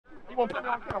We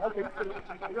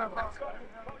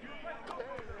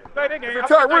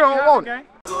don't want it.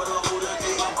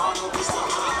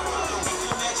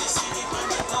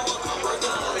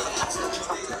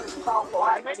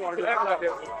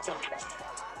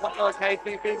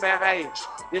 KCP, man, hey,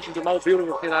 this is the most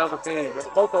beautiful thing I've ever seen.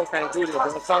 Both of them can't do this, bro.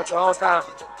 I've talked the whole time.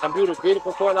 I'm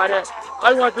beautiful court like that.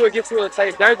 All you want to do is get through and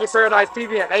say Dangerous Paradise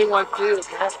TV and A1 Skills,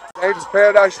 man. Dangerous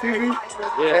Paradise TV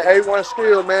and A1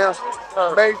 Skills, man.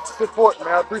 Main support, man.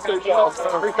 I appreciate y'all.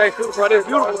 Appreciate you, bro. This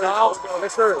beautiful now.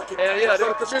 Yes, sir. Yeah,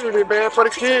 For the community, man. For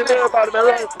the kids, everybody,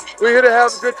 man. We're here to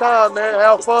have a good time, man.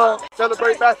 Have fun.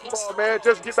 Celebrate basketball, man.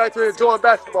 Just get back to enjoying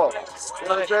basketball. You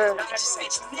know what I'm saying?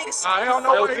 I don't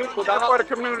know what he's for the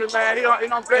community, man. He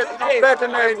don't bless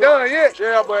Nothing ain't done yet.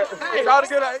 Yeah, but it's all to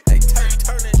get out. Hey,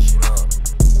 turn that shit up.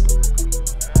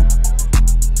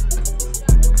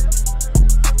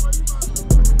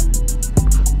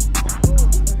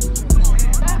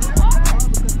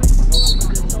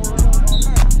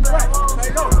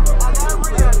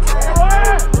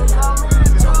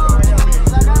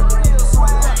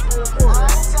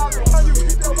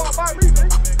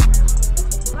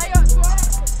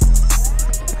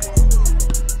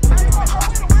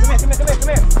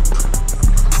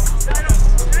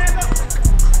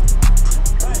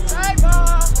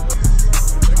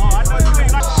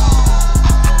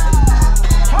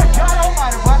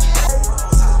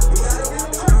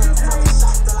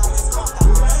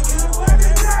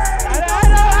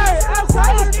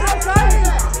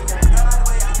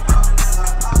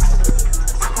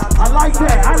 I like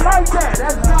that.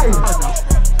 That's nice.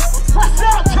 What's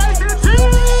up, KCP?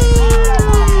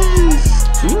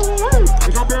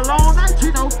 It's gonna be a long night,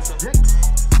 Tino.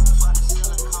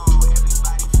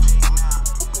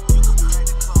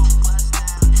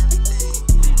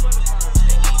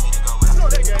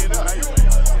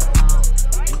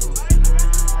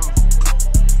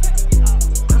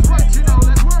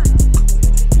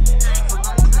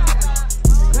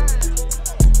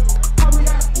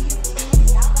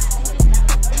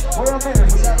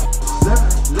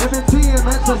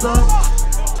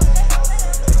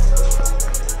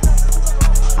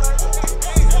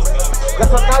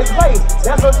 That's a nice play.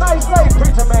 That's a nice play,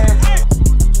 preacher man.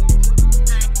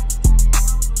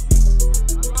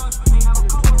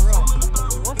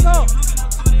 What's up?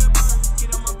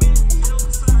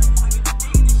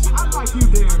 I like you,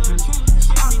 Darren.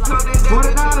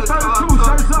 49 to 32,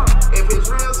 shirts up. If it's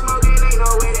real smoke, it ain't no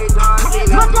way they done.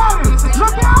 Look at him!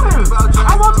 Look at him! I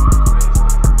want.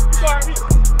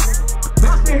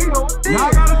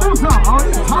 Y'all gotta do something. Oh,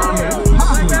 he's popping. He's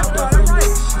popping.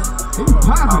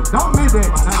 Don't miss that.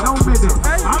 Now, don't miss it. I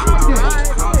like that.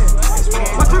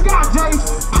 What you got, Jay?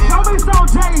 Show me some,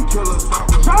 Jay.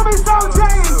 Show me some,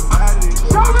 Jay.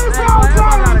 Show me some, Jay.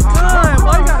 I got a gun.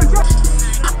 Boy, you got a gun.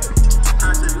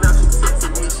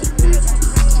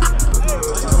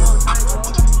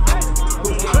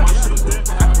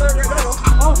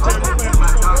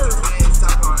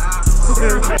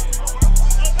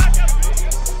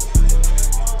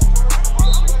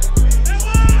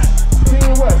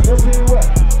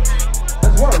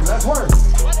 Let's work.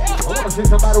 I want to see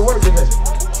somebody working this.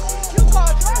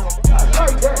 I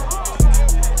like that.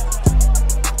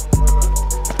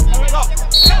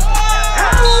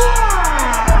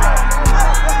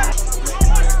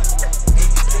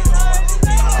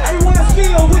 A1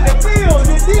 skill with the field.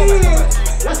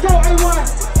 Let's go, A1.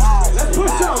 Let's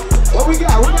push up. What we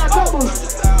got? We got doubles.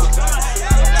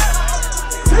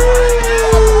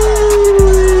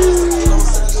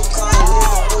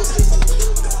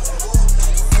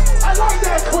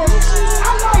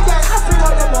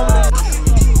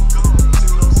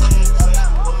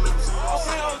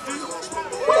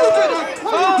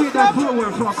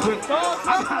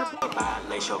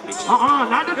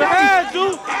 Not today. Ahead,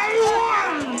 dude.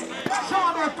 A1. Show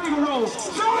that finger roll.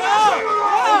 Show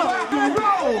that finger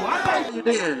roll. I like you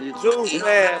there. Juice,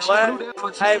 man,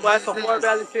 boy. Hey, boy, it's some Fort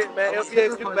Valley shit, man.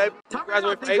 LPSU, baby.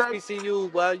 Graduate from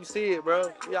HBCU, boy. You see it,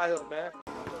 bro. We out here, man.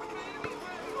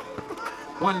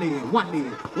 One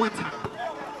time.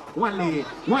 One leg.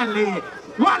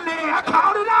 I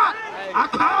called it out. I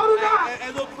called it out.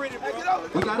 Hey, look pretty, bro.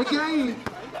 We got a game.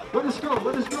 Where us go?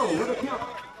 Where the count?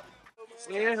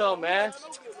 We in here, man.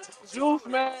 Juice,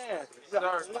 man.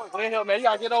 We in here, man. You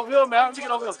gotta get over here, man. Let me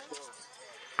get over here.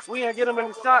 We ain't get him in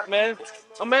the shot, man.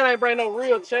 My man ain't bring no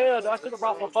real chairs. I should have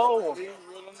brought some fold.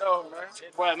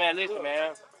 Boy, man, listen,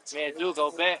 man. Man, Juice go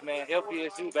back, man.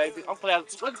 LPSU, baby. I'm playing.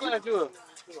 What's playing Juice?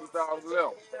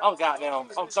 2011. I'm goddamn.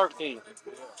 I'm 13.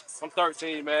 I'm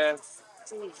 13, man.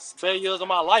 10 years of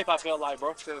my life, I feel like,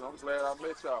 bro. I'm glad I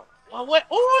met y'all. Oh, what?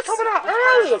 Oh, coming out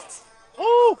early.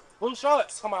 Ooh, blue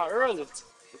short. Come out early. This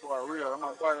boy real. I'm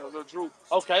gonna buy a little Drew.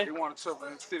 Okay. He wanted something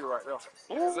in the city right there.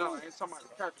 Ooh. Atlanta, ain't talking about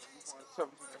the country. He wanted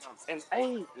something in Atlanta.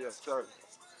 And hey. Yes, sir.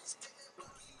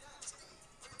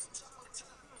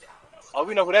 Oh,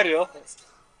 we know who that is.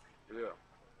 Yeah.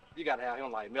 You gotta have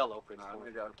him like Melo for Nah,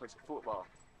 we gotta play some football.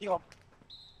 He gonna,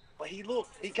 but he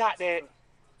got that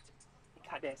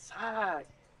side.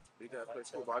 He gotta play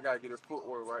football. I gotta get his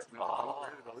footwork right now. Oh.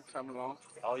 We coming along.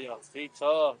 Oh yeah, he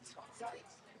tough.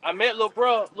 I met lil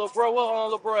bro. What on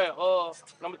lil bro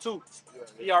at number 2. Yeah,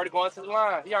 He already going to the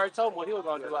line. He already told me what he was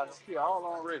gonna do. Like, yeah, all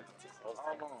on ready. All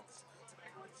on.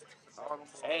 All on.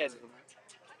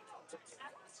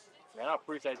 man, I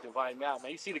appreciate you inviting me out,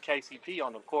 man. You see the KCP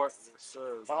on the court. Yes,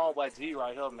 sir. My homeboy G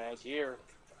right here, man. Gary.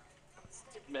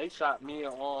 Man, he shot me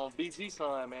on BG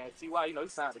son, man. TY, you know, he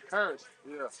signed the Currents.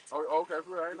 Yeah. Oh, okay,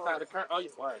 for real. I ain't He know signed that. the Currents.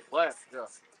 Oh, what? Yeah.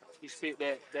 He spit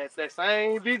that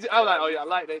same BG. I was like, oh yeah, I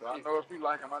like that So I shit. know if you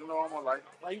like him, I know I'm gonna like him.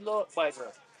 Why you love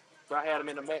but I had him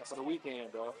in the match for the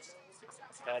weekend, bro.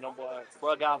 Had them boy,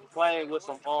 bro got playing with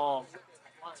some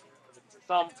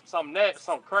something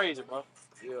crazy, bro.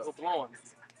 Yeah. We're blowing.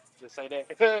 Just say that.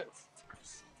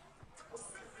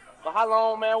 But how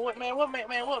long, man? What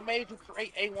made you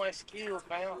create A1 skills,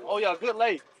 man? Oh yeah, good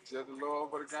late. Just the love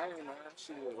for the game, man.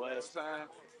 Shit. Last time,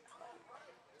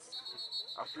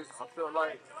 I felt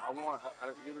like I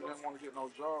really didn't want to get no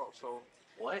job, so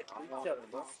What?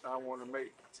 I wanted to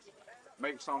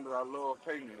make something that I love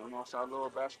pay me. You know what I'm saying? I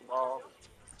love basketball,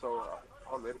 so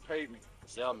I'll let it pay me.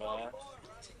 Yeah, man.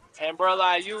 And bro,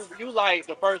 like you like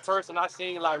the first person I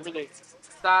seen like really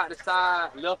side to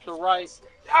side, left to right.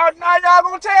 Now y'all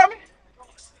gonna tell me?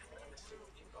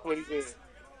 What he did.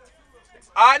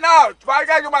 All right, now, I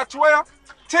gotta get about 12,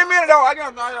 10 minutes though. I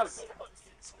got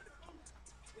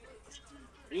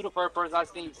You the first person I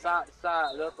seen side to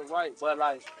side, left to right, but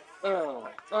like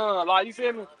you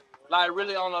feel me? Like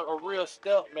really on a real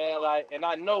step, man. Like, and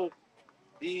I know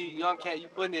these young cats, you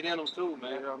putting it in them too,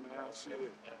 man. Yeah, man,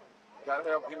 shit. Gotta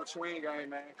have in between game,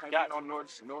 man. Can't get on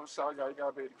north south. You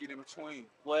gotta be able to get in between.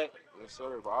 What? Yes,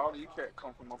 sir. But all these cats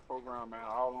come from my program, man.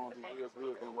 All on do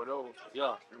real good in whatever.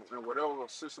 Yeah. In whatever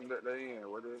system that they in,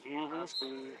 whether it's high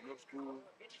school, middle school.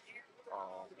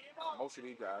 Most of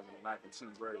these guys in the 9th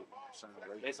and 10th grade.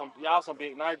 Y'all some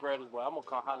big ninth graders, but I'm gonna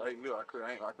come holler. Hey, look,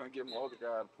 I couldn't get my other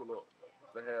guy to pull up.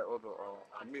 They had other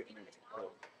commitments.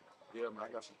 Yeah, man,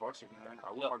 I got some bucks, man.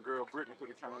 I wish my girl Brittany could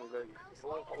have come in today.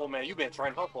 Oh man, you been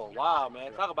training her for a while,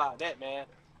 man. Yeah. Talk about that, man.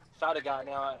 Shawty got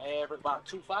now average about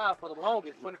 2.5 for the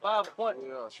longest, 25 points.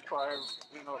 Yeah, she probably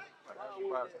like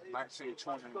about 19,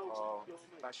 20.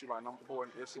 Like she like number 4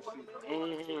 in the SEC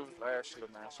last year,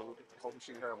 man. So hoping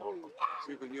she have a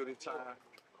bigger year this time.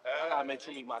 I gotta make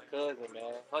sure you meet my cousin,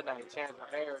 man. Her name Chandler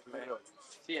Harris, man.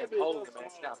 She in Poland, man.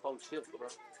 She got 4 chips, bro.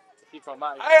 She from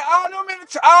out here. Hey, all them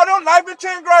 9th and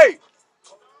 10th grade.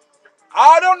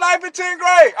 All them 9th and 10th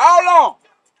grade. All on.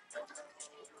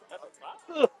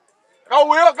 Go,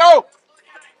 Will, go.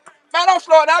 Man, don't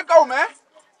slow it down. Go, man.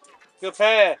 Good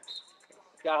pass.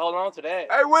 Gotta hold on to that.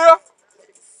 Hey, Will.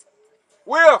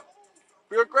 Will.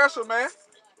 Be aggressive, man.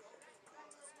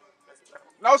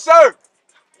 No, sir.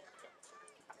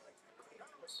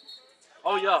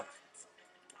 Oh, yeah.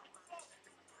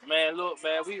 Man, look,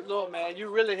 man, you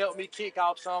really helped me kick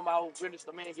off some I was finished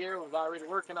the man Gary was already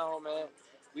working on, man.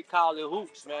 We call it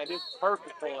hoops, man. This is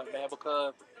perfect for it, man,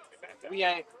 because we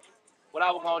ain't what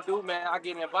I was gonna do, man. I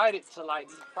get invited to like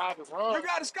these private runs. You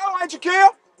got to score, ain't you, Kim?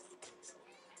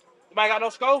 You might got no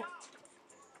score?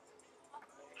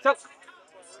 Go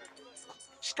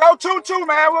 2-2,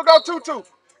 man. We'll go 2-2.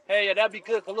 Hey, yeah, that'd be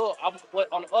good. Cause look,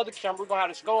 on the other camera, we're gonna have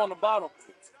the score on the bottom.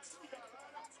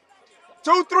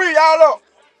 2-3, y'all up.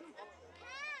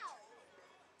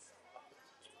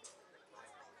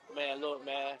 Man, look,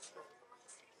 man.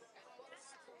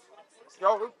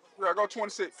 Go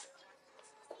 26.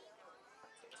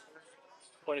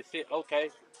 26, okay.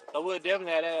 So we'll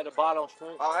definitely have that at the bottom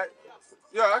screen. All right.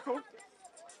 Yeah, that's cool.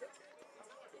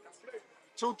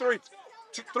 2-3.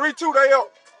 3-2, they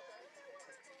up.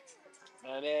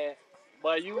 And then,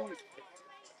 but you,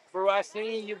 bro, I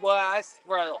seen you, boy.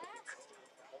 Bro,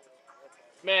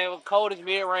 man, the coldest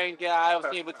mid-range guy I ever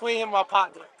seen. Between him and my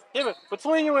partner,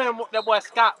 between you and that boy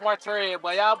Scott Martrell,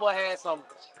 boy, y'all boy had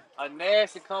a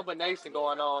nasty combination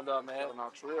going on, though, man. Now,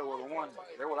 Trell was the one.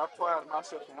 That's what I pride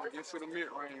myself on. Get to the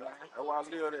mid-range, man. That's why I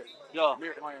live that. Yeah.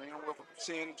 Mid-range, you know, from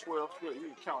 10, 12, 12, you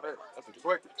can count that. That's a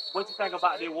bucket. What you think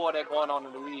about the war that's going on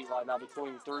in the league right now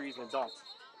between threes and dunks?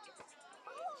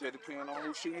 It depends on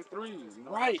who's shooting threes. You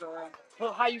know Right.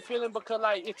 Well, how you feeling? Because,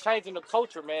 like, it's changing the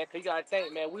culture, man. Because you got to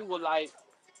think, man, we were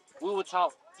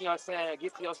talk, you know what I'm saying,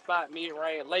 get to your spot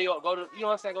mid-range, lay up, go to, you know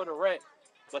what I'm saying, go to rec.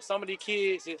 But some of these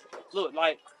kids is, look,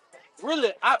 like,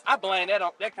 really, I blame that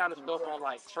kind of stuff on,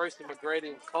 like, Tracy McGrady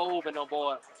and Cove and them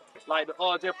boys. Like,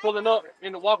 they're pulling up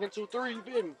in the walking 2-3, you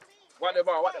feel me? What that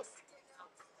ball? What that?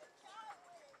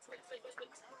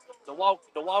 The walk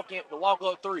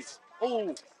up threes.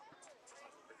 Ooh,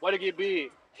 way to get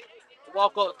big. The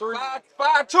walk up three.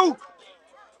 5-2.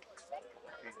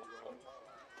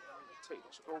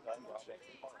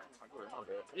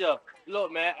 Yeah,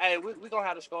 look, man. Hey, we gonna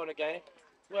have to score in the game.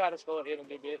 We'll have to score in a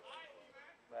little bit.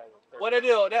 What it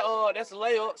is? That's a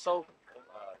layup. So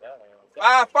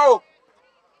 5-4. Come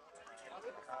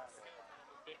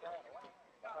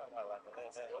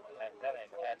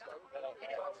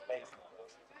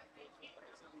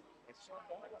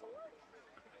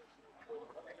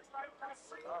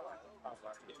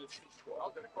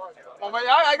on, man.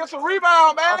 Y'all gotta get some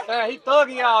rebound, man. I'm saying he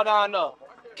thugging y'all down there.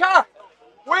 Kai,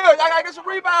 Will, y'all gotta get some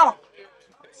rebound.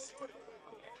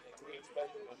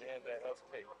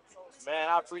 Man,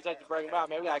 I appreciate you bringing out,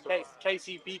 man. We got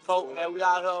KCP Pope, man. We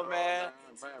out here, man.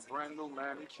 Man, brand new,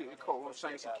 man. These kids, coach,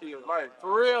 changed some kids' life.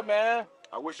 For real, man.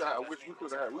 I wish we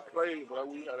could have. We played, but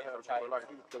we had to have somebody like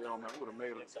you play on, man. We would have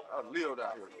made it. I lived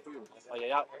out here. You feel me? Oh yeah,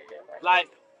 y'all. Like,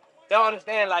 they don't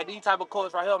understand, like, these type of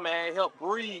coaches right here, man, help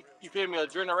breed, you feel me, a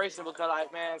generation, because,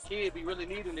 like, man, kids be really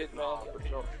needing this, man.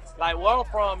 Like, where I'm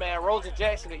from, man, Rosen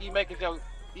Jackson and E-Making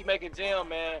Gym,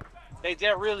 man, they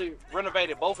just really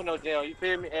renovated both of those gyms, you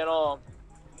feel me? And the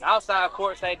outside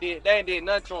courts, they ain't did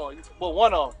nothing to them, but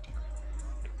one of them.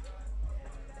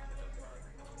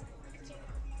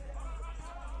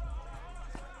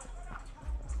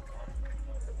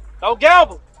 Don't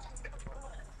gamble.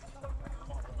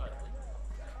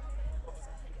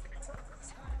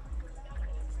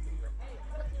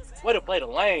 Way to play the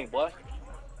lane, boy.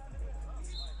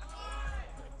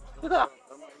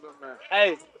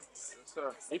 Hey, Yes,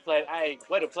 sir. he played. Hey,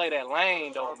 way to play that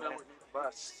lane, though, man.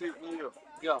 About 6 years.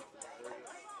 Yeah.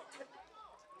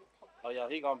 Oh yeah,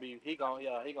 he understand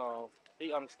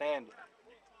it.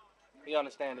 He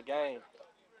understand the game.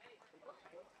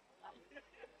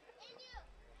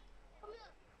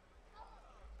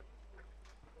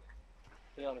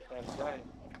 He understand the game.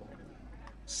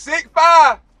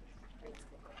 6-5.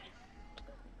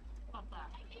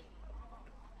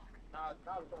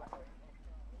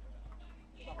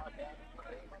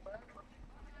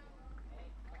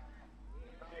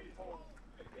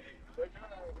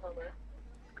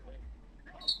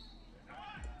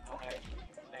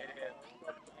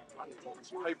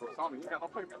 Paper, Tommy. You got no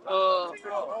paper? I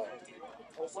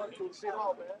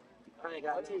ain't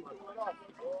got it.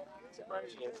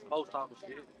 Post office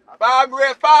shit. 5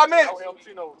 minutes.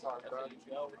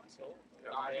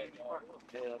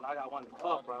 Yeah, I got one in the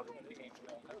cup, bro.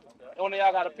 One of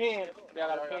y'all got a pen? Y'all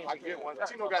got a pen? I get one.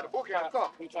 Tino got the book in the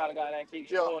cup. We trying to go and keep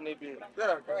showing their business.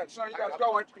 Yeah, go ahead. Son, you got to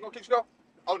go. You going to keep going?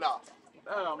 Oh, no.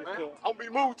 Damn, man. I don't be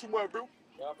moved too much, bro.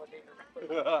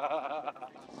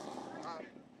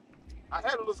 I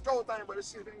had a little skull thing, but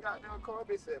this shit ain't got down car.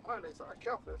 They said Monday, so I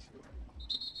kept that shit.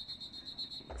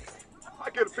 I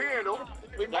get a pen, though.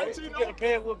 We get a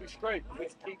pen, we'll be straight. We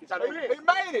can keep it. He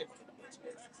made it.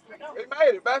 He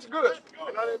made it. That's good.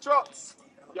 And on that truck,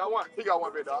 y'all want? He got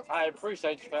one big dog. I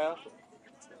appreciate you, fam.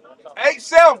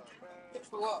 8-7.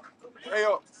 Hey,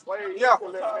 up. Yeah.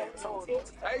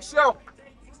 8-7.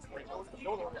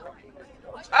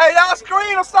 Hey, y'all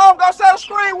screen or something. Go set a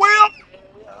screen, Will.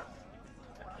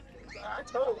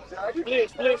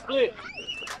 Split.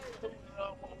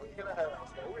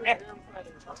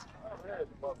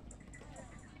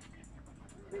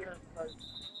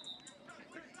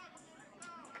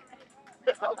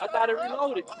 I thought it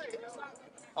reloaded.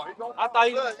 I thought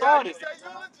he started.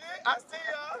 I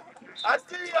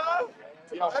see y'all.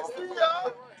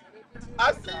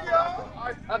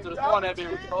 That's the one that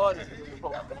been recorded.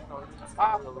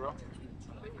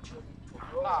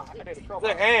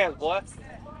 Good hands, boy.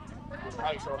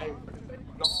 Hey,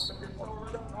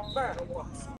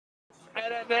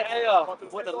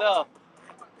 with the left.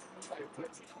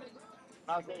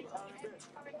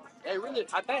 They really,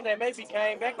 I think they maybe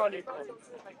came back on it.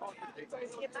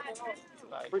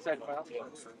 Appreciate it, man.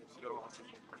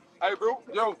 Hey, bro.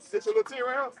 Yo, This your little team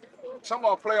right here? some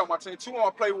of them play on my team. 2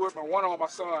 on play with me, 1 on my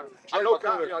son. I know,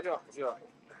 Yeah.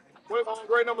 Where's my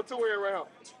grade number 2 in right here?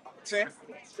 10.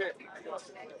 10.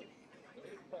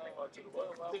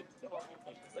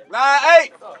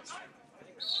 9-8.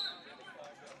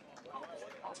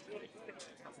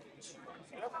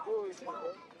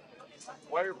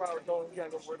 Why you probably told him you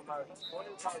gotta go work about it? Why you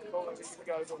probably told him you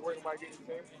gotta go work about getting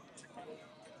things?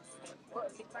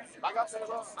 Like I said,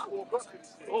 bro, I woke up to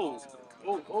this shit. Ooh.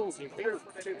 Ooh. They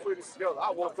put it together.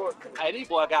 I walk up. Hey, these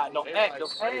boy got no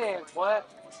active hands, boy.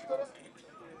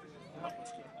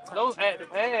 Those active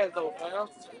hands, though, fam.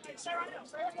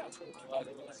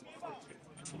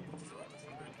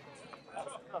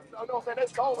 I don't say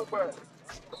that's stolen, but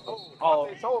Oh,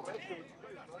 they told me.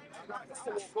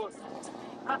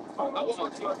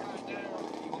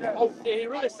 oh, yeah, he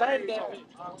really saved that.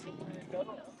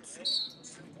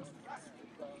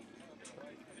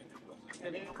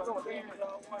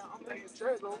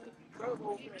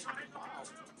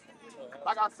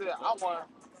 Like I said,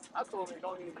 I told him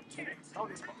don't even put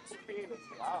me in this.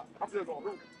 I'm just gonna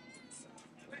root.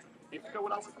 If you know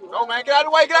what I want to do. Go, man. Get out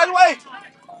of the way. Get out of the way.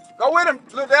 Go with him,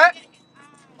 little dad.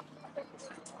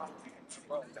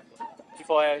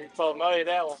 Before he told me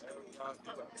that one.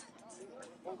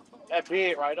 That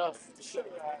big right up. He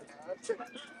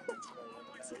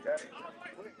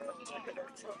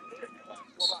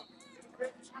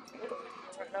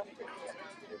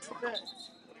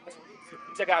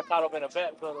just got caught up in a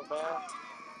back pedal, man.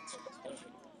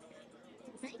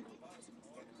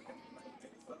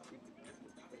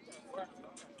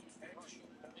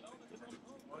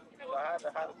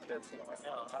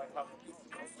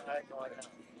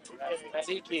 That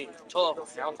D kid, tough.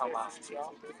 I'm talking about.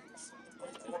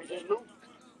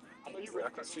 I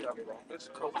can see that, bro. It's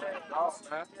cool, man.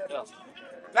 Yeah.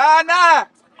 9-9.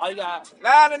 All you got.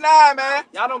 9-9, man.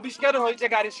 Y'all don't be scared of him. He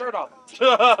just got his shirt off. You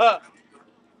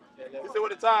see what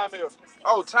the time is?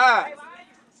 Oh, time.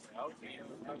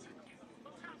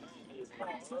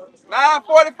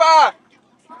 9:45.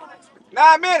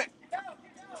 9 minutes.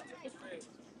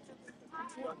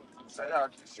 Say y'all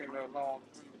just seen that long,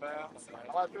 man.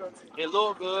 It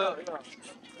look good.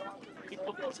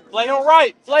 Play him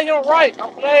right. Play him right.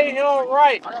 Play him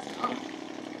right.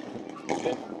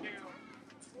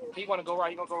 He want to go right.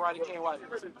 He gonna go right again. Right.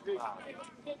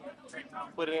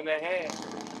 Put it in that hand.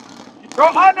 Go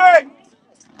under it.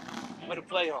 Put the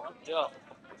play on. Yeah.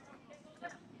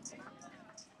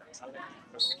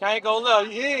 Can't go left.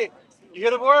 You hear it. You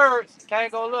hear the words.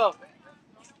 Can't go left.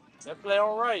 That play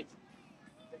on right.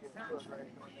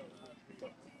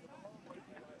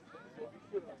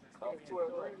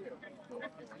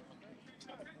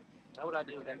 That's what I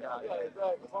did with that guy.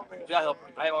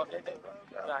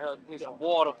 I need some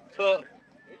water. Cup.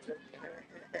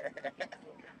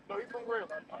 No, he's from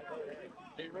Greenville.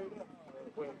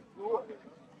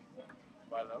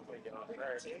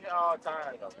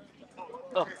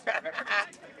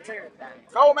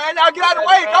 Go, man. Y'all get out of the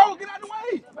way. Go. Get out of the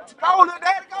way. Go, little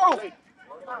daddy. Go.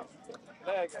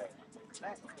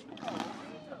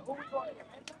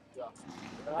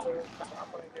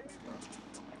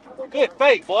 Good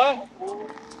fake, boy.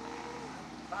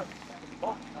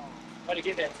 How to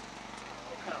get that?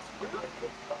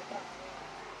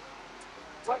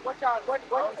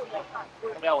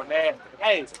 That was nasty.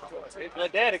 Hey, the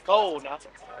daddy cold now.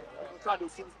 Try to do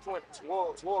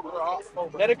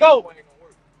 220. Let it go.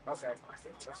 Okay.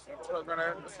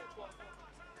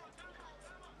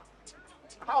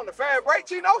 On the fast break,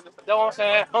 Chino? That's what I'm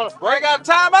saying. Break out a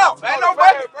timeout. Ain't no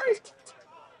break.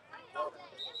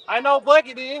 I know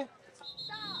Bucky did.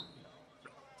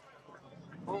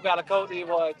 Who got a coach these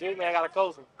boys? J-Man got a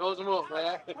coach him. Coach him up,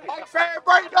 man. Like fast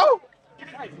break, though.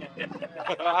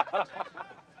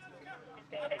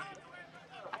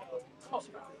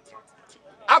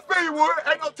 I feel you would.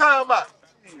 Ain't no timeout.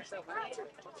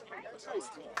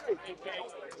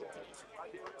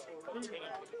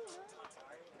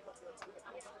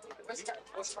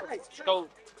 Go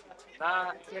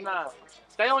 9-9.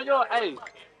 Stay on your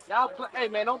y'all play. Hey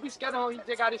man, don't be scared of him. He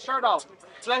just got his shirt off.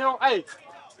 Play him.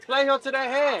 Play him to that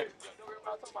hand.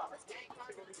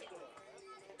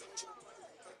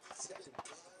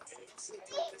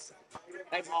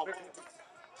 Hey,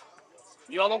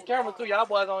 you all on camera too. Y'all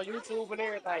boys on YouTube and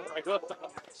everything. Right, good.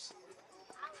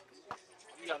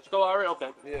 You got to score already?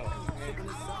 Okay. Yeah.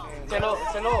 10 up.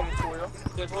 10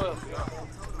 12. Yeah.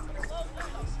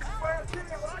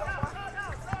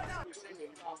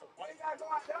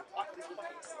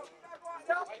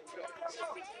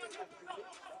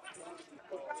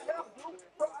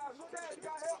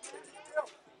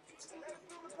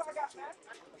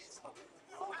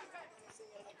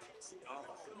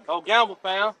 Go gamble,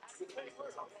 fam.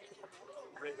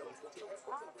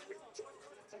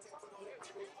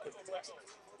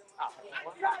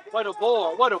 What a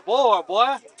board, boy.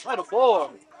 What a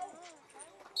board.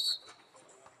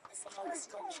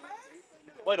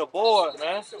 What a board,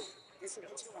 man.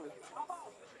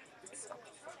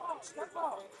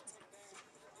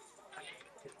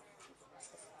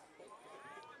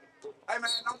 Hey, man,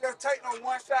 don't just take no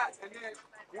one shot and then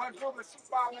One dribbling super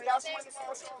ball, man. Y'all swing the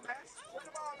ball, so, man. Swing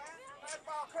the ball, man. Let the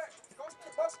ball cut. Go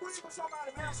screen for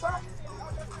somebody, man. Stop.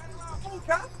 Y'all just standing around. Move,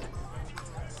 Cal.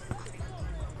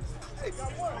 Hey,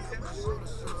 got one. Man.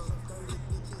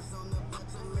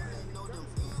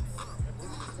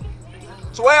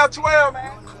 12,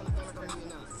 man.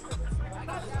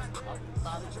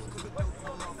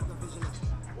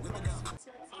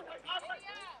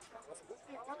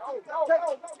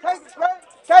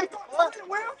 Take it,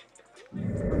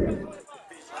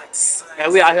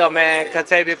 And we out here, man.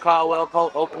 Kentavious Caldwell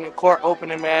Pope opening court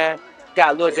opening, man.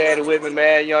 Got Lil Daddy with me,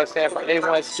 man. You know what I'm saying? From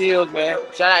A1 Steels, man.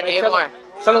 Shout out to everyone.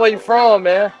 Tell me where you from,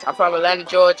 man. I'm from Atlanta,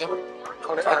 Georgia.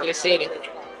 Chocolate City.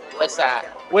 West side.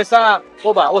 West side.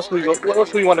 What about? What school you go? What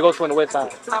school you want to go to in the west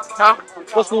side? Huh?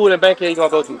 What school in Bankhead you gonna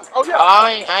go to? Oh, yeah.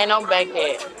 I ain't on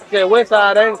Bankhead. Yeah, west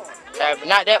side, ain't.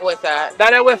 Not that west side.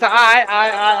 Not that west side. All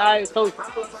right. So,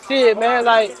 shit, man.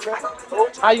 Like,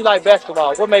 how you like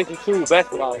basketball? What made you choose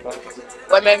basketball, man?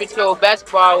 What made me choose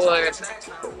basketball was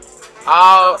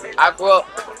I grew up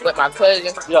with my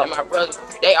cousins and my brothers.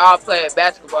 They all played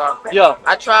basketball. Yeah.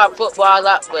 I tried football a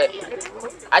lot, but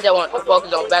I just want to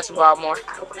focus on basketball more.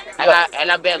 And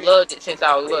I've been loved it since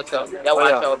I was little, so that's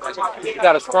why I chose basketball. You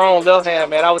got a strong left hand,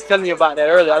 man. I was telling you about that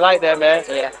earlier. I like that, man.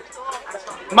 Yeah.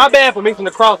 My bad for missing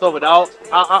the crossover, dog.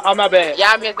 My bad.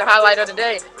 Y'all missed the highlight of the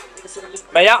day.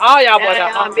 Man, all y'all boys.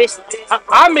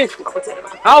 I missed it.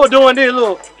 I was doing this,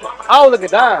 look. I was looking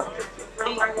down.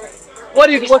 How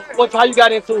you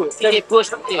got into it? He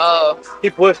pushed me. He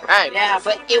pushed. Yeah,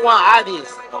 but it wasn't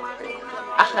obvious.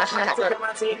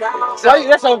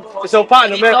 That's your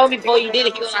partner, man. He told me before you did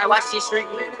it, he was like, watch this street.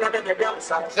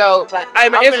 So, hey,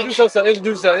 man, introduce yourself. It's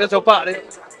your partner.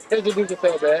 Introduce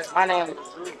yourself, man. My name is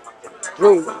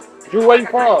Drew. Drew, where you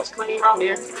from?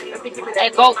 Here. Hey,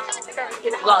 go.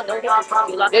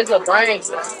 This is a brain.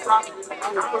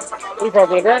 We from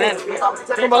the Granny.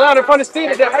 From Atlanta, from the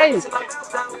city. Hey,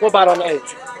 what about on the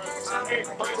 8th?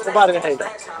 What about in the 8th?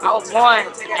 I was born in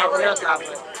real South.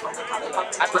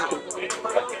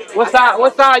 What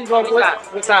side you going?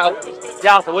 What side?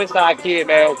 Y'all some West Side kid,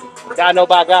 man. Y'all know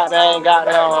about goddamn,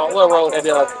 what road that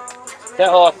is? That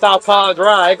South College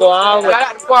Drive. Go all the way. I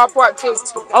got the Far Park too.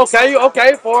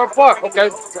 Okay, Far Park. Okay.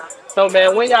 So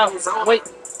man, what y'all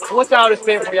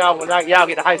expect from y'all when y'all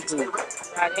get to high school?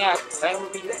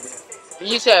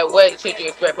 You said what should you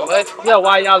expect from us? Yeah,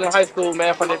 why y'all in high school,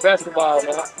 man, for the basketball,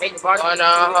 man?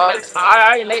 I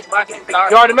already made basketball.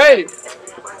 You already made it.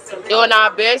 Doing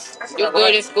our best. Do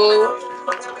good in school.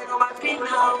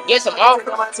 Get some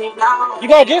offers. You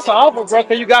gonna get some offers, bro,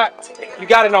 cause you got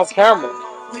it on camera.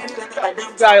 You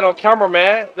got it on camera,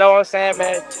 man. You know what I'm saying,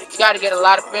 man? You got to get a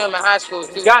lot of film in high school,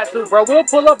 too. You got to, bro. We'll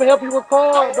pull up and help you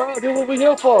record, bro. Do what we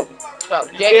here for. So,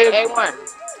 A1.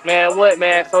 Man, what,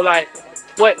 man? So, like,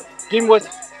 give me what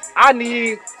I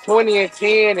need 20 and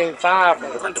 10 and 5,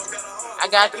 man. I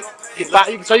got you.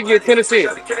 So you get 10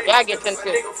 assists? Yeah, I get 10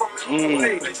 assists.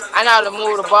 I know how to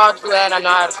move the ball too, and I know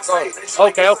how to score.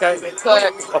 Okay.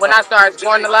 Because when I start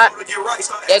scoring a lot,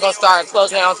 they're going to start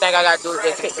closing. I don't think I got to do is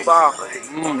just hit the ball.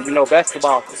 You know,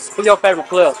 basketball. Who's your favorite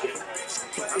player?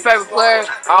 My favorite player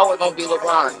always going to be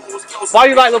LeBron. Why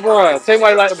you like LeBron? Tell me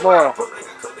why you like LeBron.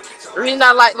 The reason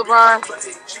I like LeBron,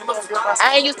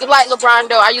 I ain't used to like LeBron,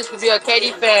 though. I used to be a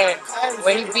KD fan.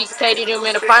 When he beat KD them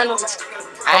in the finals,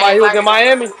 Somebody who was in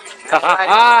Miami? But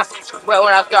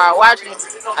when I started watching,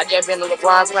 I just been a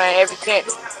LeBron fan ever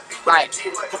since. Like,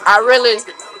 I really,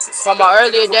 from my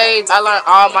earlier days, I learned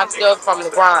all my stuff from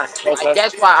LeBron. Okay. Like,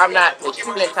 that's why I'm not the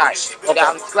shooting type. Okay.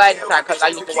 I'm the sliding type because I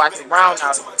used to watch LeBron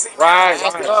now. Right.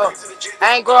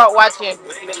 I ain't grow up watching.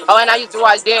 Oh, and I used to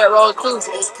watch Derrick Rose too.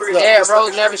 Derrick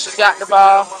Rose never shot the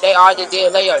ball. They all just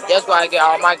did layup. That's why I get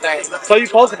all my games. So you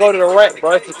supposed to go to the rack,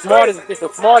 bro. It's the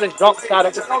smartest jump side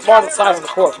of the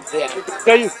court. Yeah.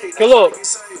 So look,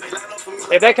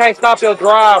 if they can't stop your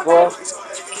drive, bro,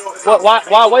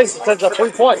 why waste it? Because of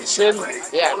 3 points. Yeah.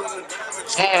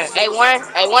 And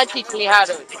A1 teach me how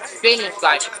to finish,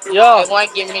 like, yeah.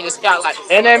 A1 give me the shot, like,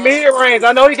 and that mid-range,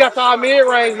 I know he got some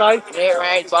mid-range, nice.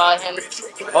 Mid-range, ball handler.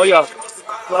 Oh, yeah.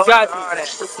 You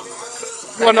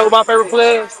want to know my favorite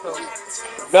players?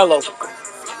 Melo.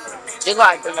 You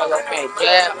like the Melo fan,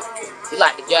 jab. You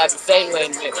like the jab and fadeaway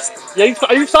in the middle. Yeah,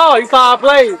 you saw how I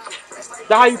played. That's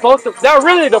how you supposed to. That's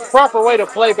really the proper way to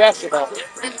play basketball.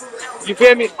 You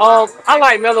feel me? I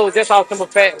like Melo just off simple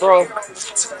fact, bro.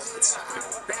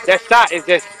 That shot is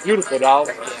just beautiful,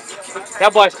 dog.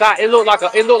 That boy shot. It looked like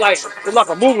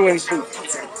a movie when he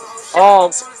shoots.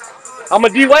 I'm a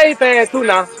D Wade fan too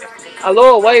now. I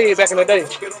love Wade back in the day.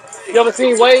 You ever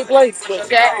seen Wade play? With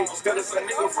Shaq. I'm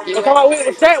talking about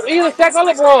with Shaq, either Shaq or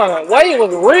LeBron. Wade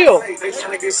was real.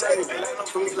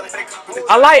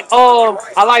 I like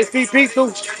CP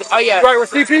too. Oh yeah. Right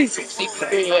with CP?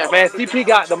 CP3, yeah. Man, CP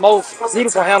got the most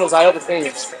beautiful handles I ever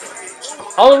seen.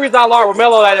 Only reason I like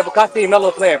Melo like that because I seen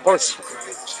Melo playing first.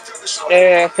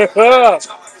 And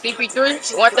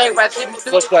CP3. One thing about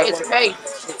CP3 what's that? is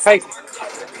pace. Hey,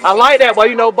 I like that, but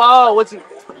you know, ball.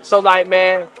 So like,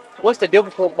 man, what's the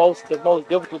most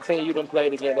difficult team you done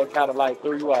played against that kind of like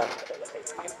threw you out?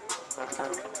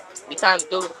 You kind of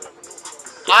do.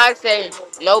 I say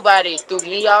nobody threw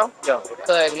me off Yeah,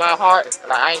 because my heart,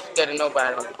 like I ain't scared of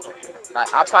nobody.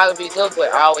 Like I probably be good,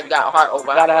 but I always got heart over.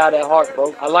 gotta have that heart,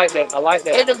 bro. I like that. I like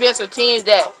that. It done been some teams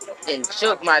that done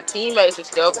shook my teammates and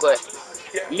stuff, but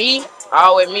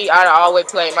I always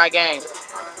play my game.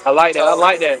 I like that. I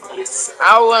like that.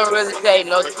 I wouldn't really say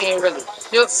no team really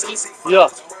shook me, Yeah.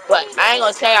 but I ain't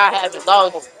gonna say I haven't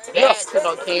lost bad to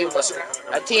no team, but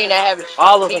a team that haven't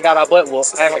All shook of me, them got our butt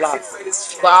whooped. I ain't gonna lie.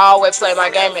 but I always play my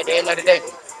game at the end of the day.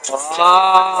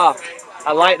 Ah,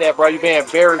 I like that, bro. You being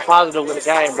very positive with the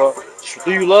game, bro.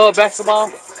 Do you love basketball?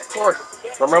 Of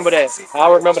course, Remember that. I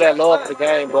remember that love for the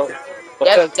game, bro.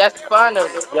 Because that's the fun of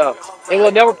it. yeah, it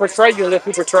will never portray you unless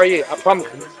you portray it. I promise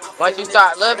you. Once you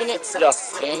start loving it, Yeah.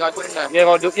 you ain't gonna do nothing. You ain't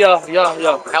gonna do.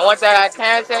 Yeah. And one thing I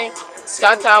can say,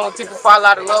 sometimes when people fall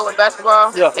out of love with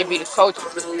basketball, Yeah. it be the coach.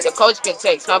 The coach can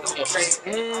take something.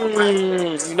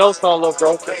 You know some, little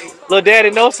bro. Little daddy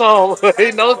know some.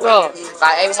 He knows some.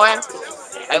 Like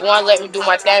A1 let me do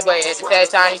my thing, but at the same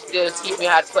time, he still teach me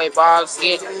how to play ball,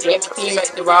 get my teammates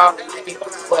the ball.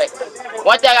 But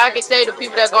one thing I can say to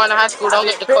people that go into high school, don't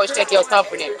let the coach take your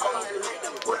confidence.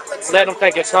 Let them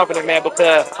think it's confident, man,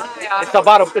 because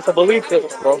it's a belief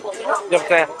system, bro. You know what I'm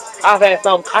saying? I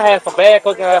had some bad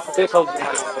coaches, I had some good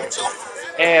coaches.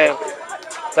 And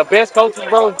the best coaches,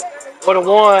 bro, were the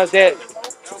ones that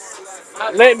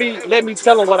let me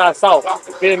tell them what I saw.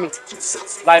 You feel me?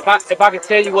 Like if I could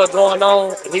tell you what's going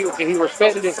on, and he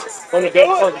respected it from the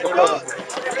best coaches. You know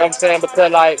what I'm saying?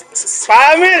 Because like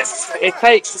 5 minutes, it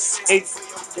takes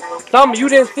some you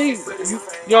didn't see. You know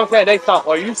what I'm saying? They saw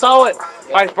or you saw it,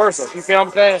 vice versa. You feel what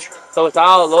I'm saying? So it's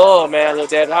all love, man, little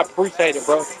daddy. I appreciate it,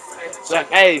 bro. Like,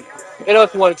 hey, what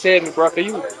else you want to tell me, bro? For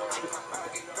you.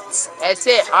 That's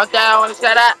it. I'm thing I want to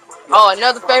shout out. Oh,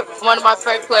 one of my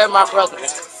favorite players, my brother.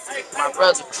 My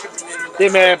brother.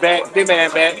 This man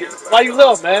back. Why you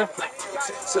love, man?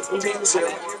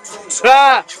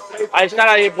 I shout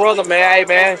out your brother, man. Hey,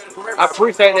 man, I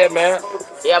appreciate that, man.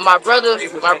 Yeah, my brother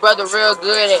real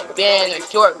good at being a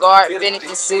short guard,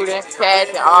 finishing, shooting,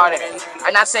 passing, all that.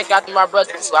 And I take after my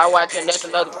brother too. I watch him. That's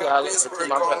another player I listen to,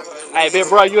 my brother. Hey, big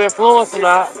bro, you influencing,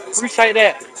 I appreciate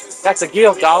that. That's a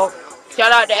gift, dog.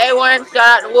 Shout out to A1.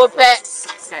 Shout out to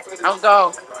Wolfpack. I'm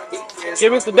gone.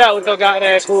 Give me some doubt with your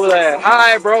goddamn cool ass. All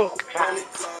right, bro.